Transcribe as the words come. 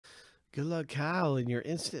Good luck, Kyle, in your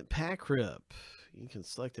instant pack rip. You can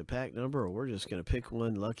select a pack number, or we're just going to pick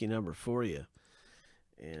one lucky number for you.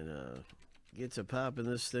 And get to popping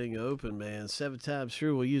this thing open, man. 7 times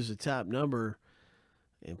through, we'll use the top number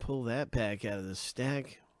and pull that pack out of the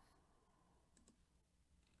stack.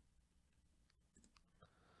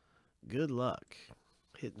 Good luck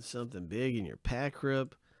hitting something big in your pack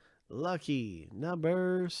rip. Lucky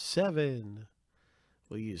number 7.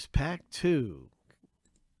 We'll use pack 2.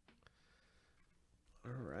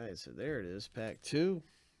 Alright, so there it is, pack 2.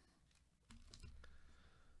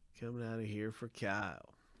 Coming out of here for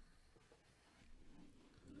Kyle.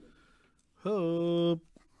 Hope.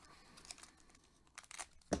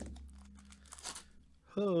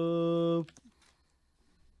 Hope.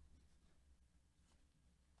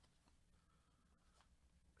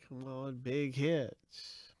 Come on, big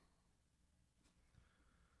hits.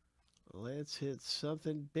 Let's hit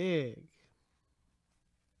something big.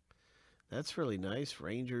 That's really nice.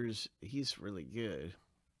 Rangers, he's really good.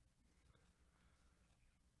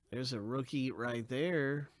 There's a rookie right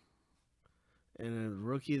there. And a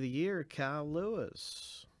rookie of the year, Kyle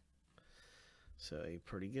Lewis. So a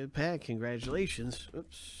pretty good pack. Congratulations.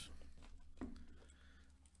 Oops.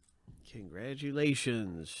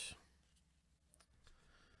 Congratulations.